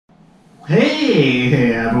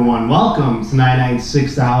Hey everyone, welcome to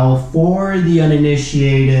 996 The Howl. For the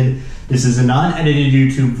uninitiated, this is an unedited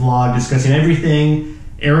YouTube vlog discussing everything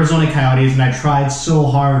Arizona Coyotes, and I tried so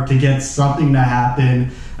hard to get something to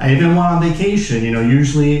happen. I even went on vacation.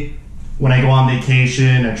 Usually when I go on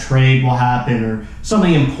vacation, a trade will happen or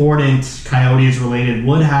something important Coyotes related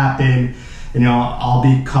would happen. I'll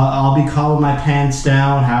be caught with my pants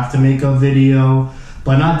down, have to make a video.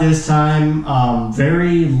 But not this time.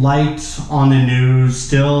 Very light on the news.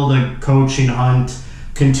 Still, the coaching hunt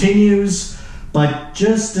continues. But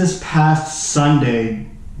just this past Sunday,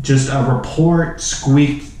 just a report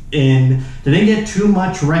squeaked in. Didn't get too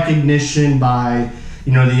much recognition by,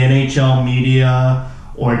 the NHL media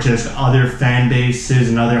or just other fan bases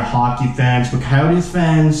and other hockey fans. But Coyotes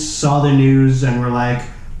fans saw the news and were like,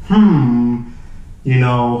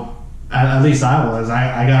 at least I was.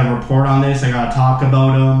 I got to report on this. I got to talk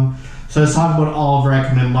about him. So let's talk about Oliver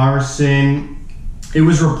Ekman-Larsson. It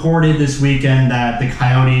was reported this weekend that the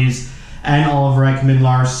Coyotes and Oliver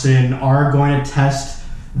Ekman-Larsson are going to test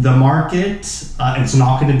the market. It's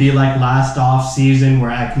not going to be like last offseason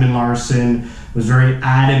where Ekman-Larsson was very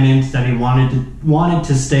adamant that he wanted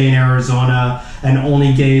to stay in Arizona and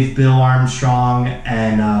only gave Bill Armstrong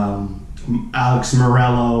and Alex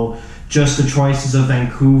Morello just the choices of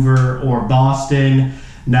Vancouver or Boston.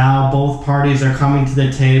 Now both parties are coming to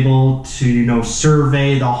the table to,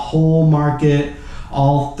 survey the whole market,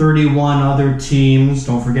 all 31 other teams.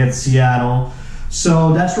 Don't forget Seattle.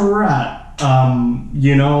 So that's where we're at.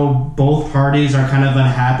 Both parties are kind of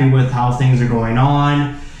unhappy with how things are going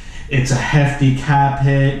on. It's a hefty cap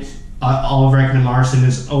hit. Oliver Ekman-Larsson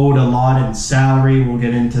is owed a lot in salary. We'll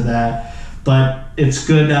get into that. But it's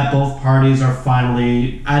good that both parties are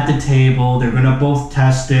finally at the table. They're going to both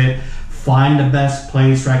test it, find the best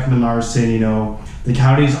place for Ekman-Larsson. The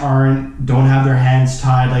Coyotes don't have their hands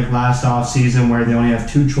tied like last offseason where they only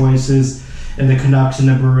have two choices in the Canucks and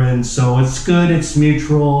the Bruins. So it's good, it's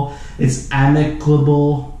mutual, it's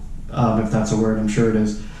amicable, if that's a word, I'm sure it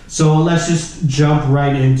is. So let's just jump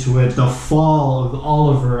right into it. The fall of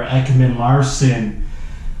Oliver Ekman-Larsson.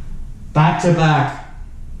 Back-to-back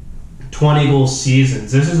 20-goal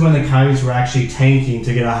seasons. This is when the Coyotes were actually tanking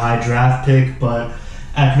to get a high draft pick, but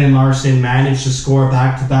Ekman-Larsson managed to score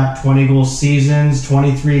back-to-back 20-goal seasons,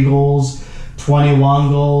 23 goals, 21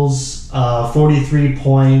 goals, 43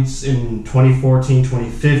 points in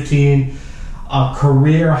 2014-2015. A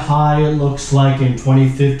career high, it looks like, in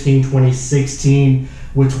 2015-2016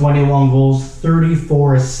 with 21 goals,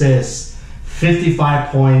 34 assists, 55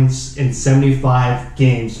 points in 75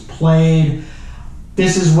 games played.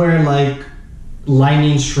 This is where,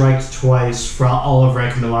 lightning strikes twice for Oliver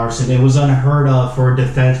Ekman-Larsson. It was unheard of for a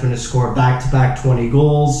defenseman to score back-to-back 20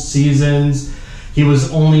 goals seasons. He was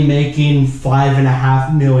only making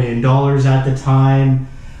 $5.5 million at the time.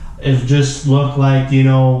 It just looked like,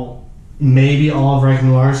 maybe Oliver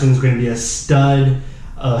Ekman-Larsson is going to be a stud.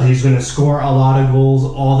 He's going to score a lot of goals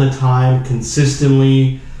all the time,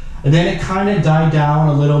 consistently. And then it kind of died down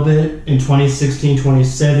a little bit in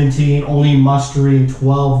 2016-2017, only mustering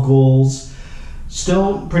 12 goals.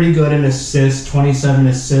 Still pretty good in assists, 27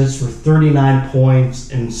 assists for 39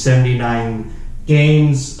 points in 79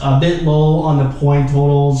 games. A bit low on the point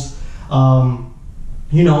totals.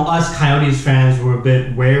 Us Coyotes fans were a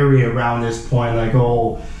bit wary around this point,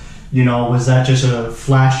 was that just a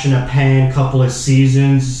flash in a pan couple of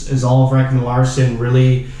seasons? Is Oliver Ekman-Larsson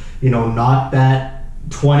really, not that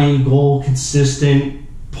 20-goal consistent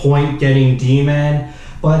point-getting D-man?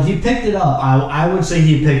 But he picked it up. I would say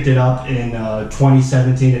he picked it up in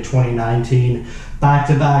 2017 to 2019.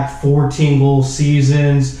 Back-to-back 14-goal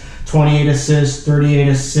seasons, 28 assists, 38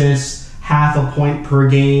 assists, half a point per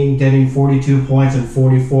game, getting 42 points and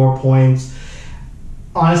 44 points.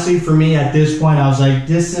 Honestly, for me, at this point, I was like,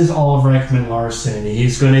 this is Oliver Ekman-Larsson.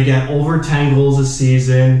 He's going to get over 10 goals a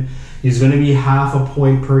season. He's going to be half a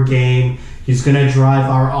point per game. He's going to drive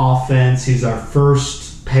our offense. He's our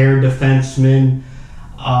first pair defenseman.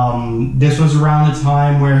 This was around the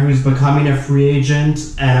time where he was becoming a free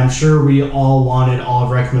agent, and I'm sure we all wanted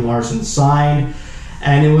Oliver Ekman-Larsson signed.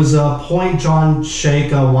 And it was a point John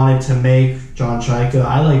Chaika wanted to make. John Chaika,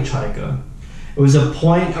 I like Chaika. It was a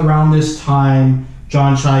point around this time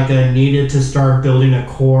John Chaika needed to start building a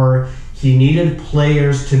core. He needed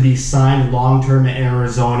players to be signed long-term in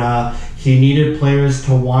Arizona. He needed players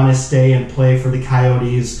to want to stay and play for the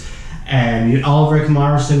Coyotes. And Oliver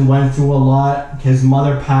Ekman-Larsson went through a lot. His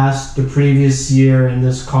mother passed the previous year in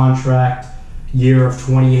this contract, year of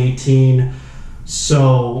 2018.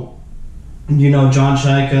 So, John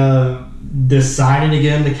Chaika decided to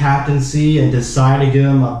give him the captaincy and decided to give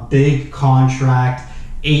him a big contract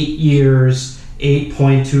 8 years,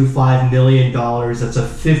 $8.25 million. That's a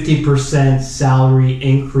 50% salary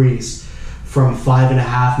increase from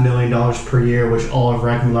 $5.5 million per year, which Oliver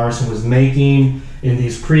Ekman-Larsson was making in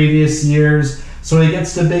these previous years. So he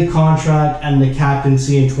gets the big contract and the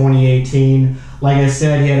captaincy in 2018. Like I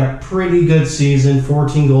said, he had a pretty good season,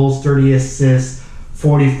 14 goals, 30 assists,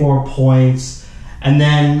 44 points. And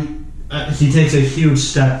then he takes a huge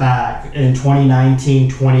step back in 2019,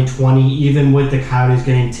 2020, even with the Coyotes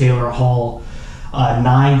getting Taylor Hall.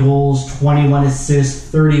 9 goals, 21 assists,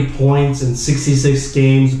 30 points in 66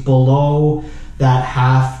 games, below that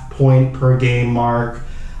half point per game mark.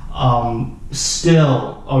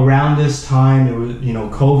 Still, around this time, it was,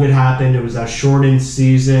 COVID happened. It was a shortened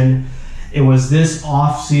season. It was this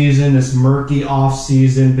off season, this murky off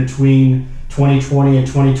season between 2020 and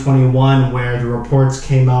 2021, where the reports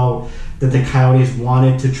came out that the Coyotes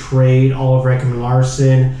wanted to trade Oliver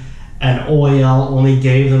Ekman-Larsson, and OEL only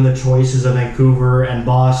gave them the choices of Vancouver and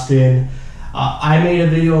Boston. I made a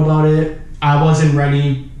video about it. I wasn't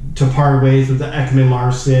ready to part ways with the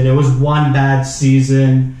Ekman-Larsson. It was one bad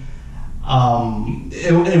season.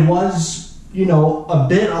 It was, a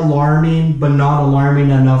bit alarming, but not alarming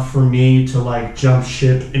enough for me to jump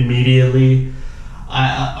ship immediately.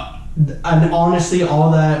 And honestly,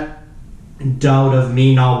 all that doubt of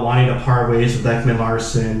me not wanting to part ways with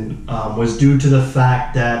Ekman-Larsson was due to the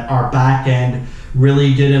fact that our back end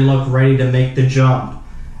really didn't look ready to make the jump.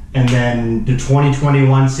 And then the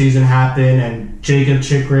 2021 season happened, and Jacob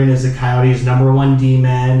Chychrun is the Coyotes' #1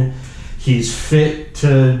 D-man. He's fit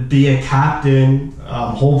to be a captain,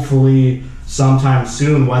 hopefully sometime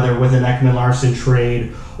soon, whether with an Ekman-Larsson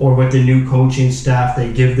trade or with the new coaching staff.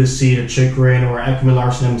 They give the seat to Chychrun, or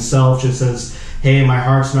Ekman-Larsson himself just says, hey, my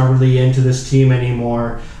heart's not really into this team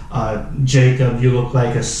anymore. Jacob, you look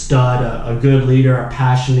like a stud, a good leader, a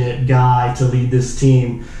passionate guy to lead this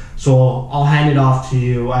team. So I'll hand it off to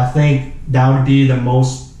you. I think that would be the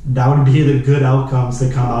good outcomes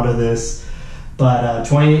that come out of this. But the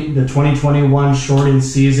 2021 shortened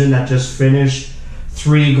season that just finished,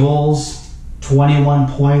 3 goals, 21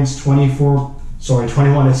 points,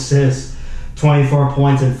 21 assists, 24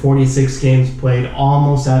 points in 46 games played,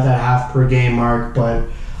 almost at that half per game mark, but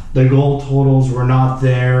the goal totals were not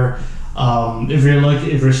there. If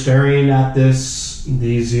you're staring at these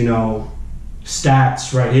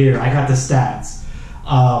stats right here, I got the stats.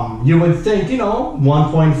 You would think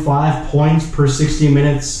 1.5 points per 60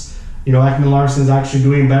 minutes. Ekman-Larsson's actually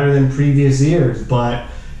doing better than previous years, but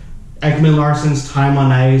Ekman-Larsson's time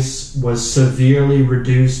on ice was severely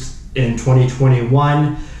reduced in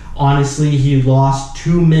 2021. Honestly, he lost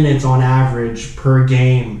 2 minutes on average per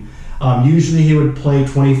game. Usually he would play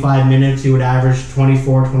 25 minutes. He would average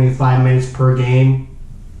 24, 25 minutes per game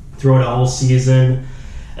throughout a whole season.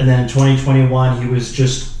 And then in 2021, he was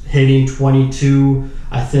just hitting 22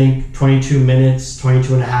 minutes,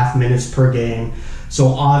 22 and a half minutes per game. So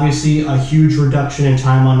obviously a huge reduction in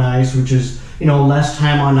time on ice, which is, less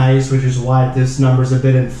time on ice, which is why this number's a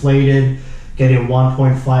bit inflated, getting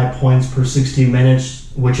 1.5 points per 60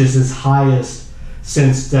 minutes, which is his highest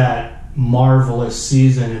since that marvelous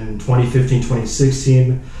season in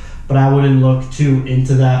 2015-2016. But I wouldn't look too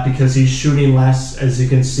into that because he's shooting less, as you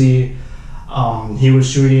can see. He was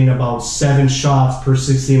shooting about 7 shots per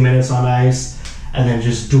 60 minutes on ice, and then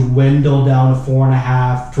just dwindled down to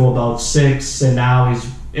 4.5 to about 6, and now he's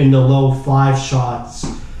in the low 5 shots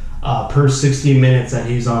per 60 minutes that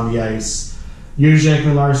he's on the ice. Usually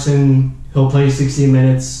Ekman-Larsson, he'll play 60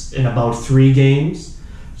 minutes in about 3 games.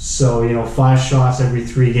 So, 5 shots every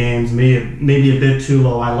 3 games, maybe a bit too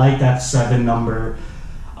low. I like that 7 number.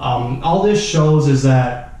 All this shows is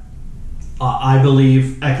that I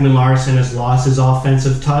believe Ekman-Larsson has lost his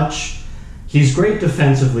offensive touch. He's great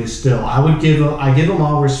defensively still. I give him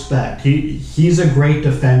all respect. He's a great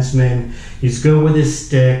defenseman. He's good with his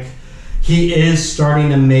stick. He is starting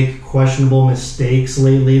to make questionable mistakes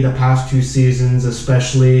lately, the past 2 seasons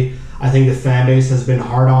especially. I think the fan base has been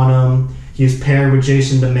hard on him. He's paired with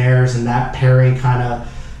Jason Demers, and that pairing kind of,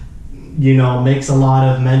 makes a lot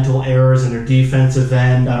of mental errors in their defensive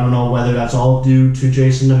end. I don't know whether that's all due to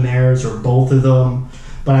Jason Demers or both of them.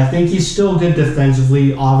 But I think he's still good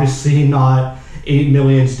defensively. Obviously not $8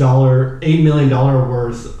 million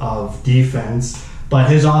worth of defense. But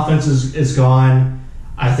his offense is gone.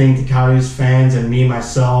 I think the Coyotes fans and me,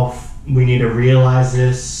 myself, we need to realize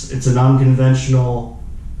this. It's an unconventional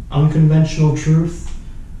truth.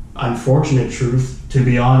 Unfortunate truth, to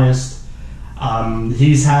be honest.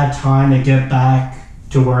 He's had time to get back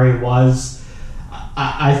to where he was.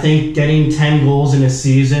 I think getting 10 goals in a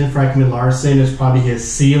season for Ekman-Larsson is probably his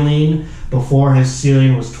ceiling. Before, his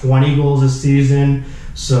ceiling was 20 goals a season.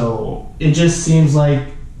 So it just seems like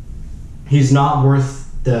he's not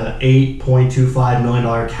worth the $8.25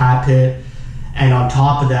 million cap hit. And on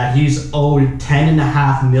top of that, he's owed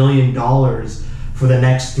 $10.5 million for the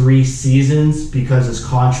next 3 seasons because his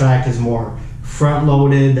contract is more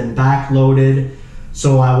front-loaded than back-loaded.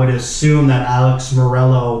 So I would assume that Alex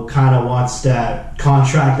Morello kind of wants that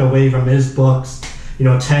contract away from his books.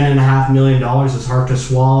 $10.5 million is hard to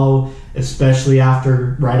swallow, especially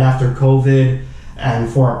right after COVID, and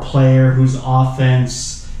for a player whose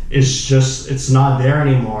offense is it's not there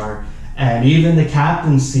anymore. And even the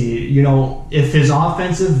captaincy, if his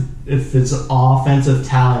offensive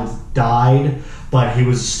talent died, but he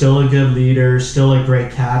was still a good leader, still a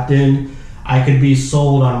great captain, I could be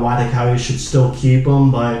sold on why the Coyotes should still keep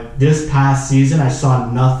him. But this past season, I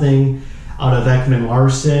saw nothing out of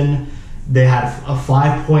Ekman-Larsson. They had a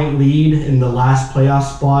 5-point lead in the last playoff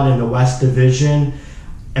spot in the West Division,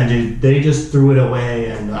 and they just threw it away.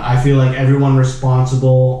 And I feel like everyone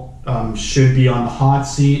responsible should be on the hot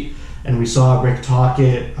seat. And we saw Rick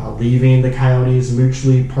Tocchet leaving the Coyotes,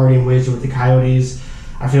 mutually parting ways with the Coyotes.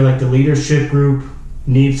 I feel like the leadership group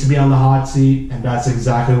needs to be on the hot seat, and that's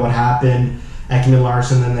exactly what happened.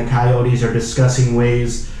 Ekman-Larsson and the Coyotes are discussing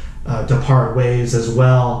ways to part ways as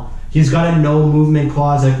well. He's got a no movement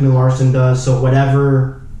clause, Ekman-Larsson does, so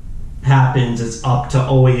whatever happens, it's up to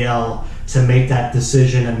OEL to make that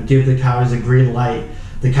decision and give the Coyotes a green light.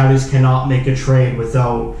 The Coyotes cannot make a trade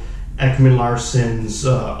without Ekman-Larsson's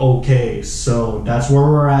okay, so that's where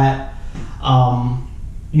we're at.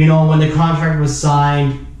 When the contract was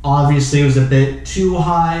signed, obviously it was a bit too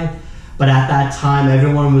high, but at that time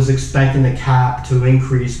everyone was expecting the cap to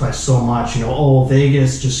increase by so much.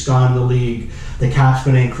 Vegas just got in the league, the cap's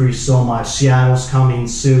going to increase so much, Seattle's coming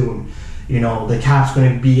soon, the cap's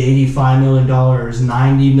going to be $85 million,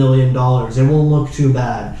 $90 million, it won't look too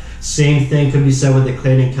bad. Same thing could be said with the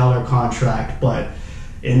Clayton Keller contract, but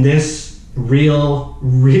in this real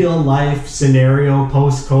life scenario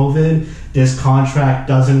post-COVID, this contract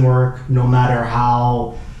doesn't work no matter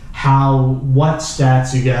what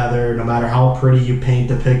stats you gather, no matter how pretty you paint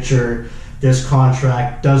the picture. This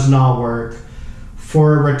contract does not work.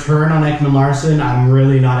 For a return on Ekman-Larsson, I'm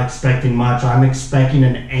really not expecting much. I'm expecting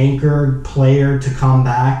an anchor player to come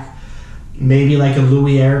back. Maybe like a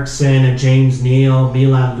Louis Eriksson, a James Neal,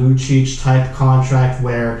 Milan Lucic type contract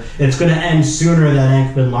where it's going to end sooner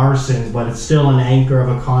than Ekman-Larsson, but it's still an anchor of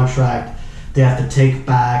a contract they have to take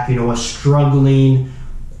back. A struggling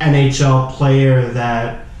NHL player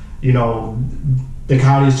that, the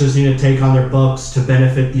Coyotes just need to take on their books to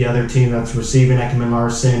benefit the other team that's receiving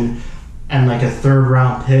Ekman-Larsson, and like a 3rd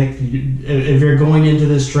round pick. If you're going into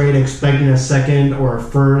this trade expecting a 2nd or a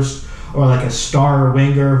 1st, or like a star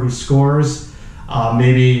winger who scores,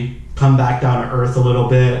 maybe come back down to earth a little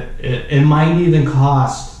bit. It might even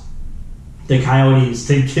cost the Coyotes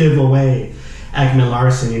to give away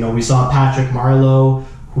Ekman-Larsson. We saw Patrick Marleau,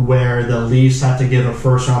 where the Leafs had to give a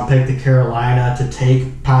 1st round pick to Carolina to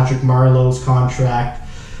take Patrick Marleau's contract.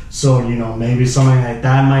 So, maybe something like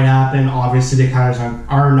that might happen. Obviously, the Coyotes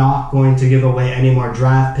are not going to give away any more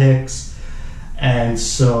draft picks. And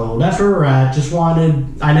so that's where we're at.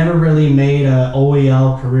 I never really made a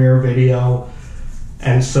OEL career video.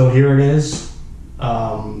 And so here it is.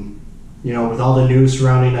 With all the news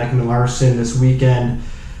surrounding Ekman-Larsson this weekend,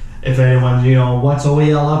 if anyone, what's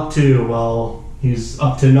OEL up to? Well, he's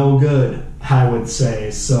up to no good, I would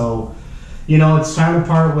say. So, it's time to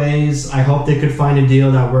part ways. I hope they could find a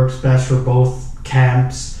deal that works best for both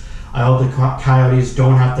camps. I hope the Coyotes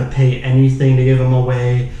don't have to pay anything to give him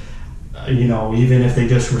away. Even if they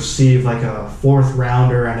just receive like a 4th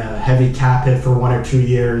rounder and a heavy cap hit for 1 or 2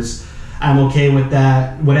 years, I'm okay with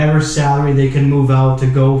that. Whatever salary they can move out to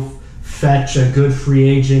go fetch a good free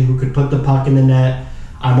agent who could put the puck in the net,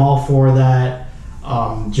 I'm all for that.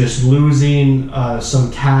 Just losing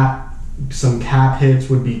some cap hits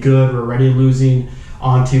would be good. We're already losing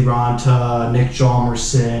Antti Ranta, Nick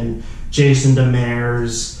Hjalmarsson, Jason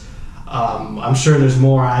Demers. I'm sure there's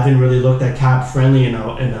more. I haven't really looked at cap friendly in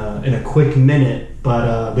a quick minute,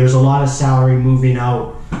 but there's a lot of salary moving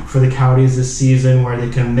out for the Coyotes this season where they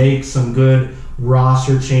can make some good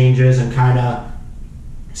roster changes and kind of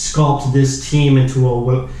sculpt this team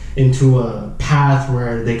into a path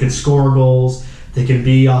where they can score goals, they can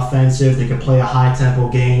be offensive, they can play a high tempo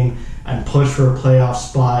game and push for a playoff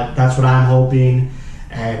spot. That's what I'm hoping.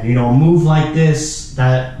 And a move like this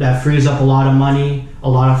that frees up a lot of money, a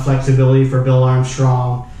lot of flexibility for Bill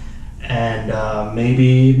Armstrong, and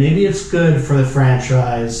maybe it's good for the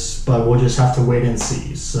franchise, but we'll just have to wait and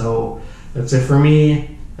see. So that's it for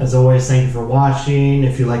me. As always, thank you for watching.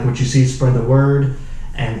 If you like what you see, spread the word,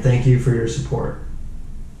 and thank you for your support.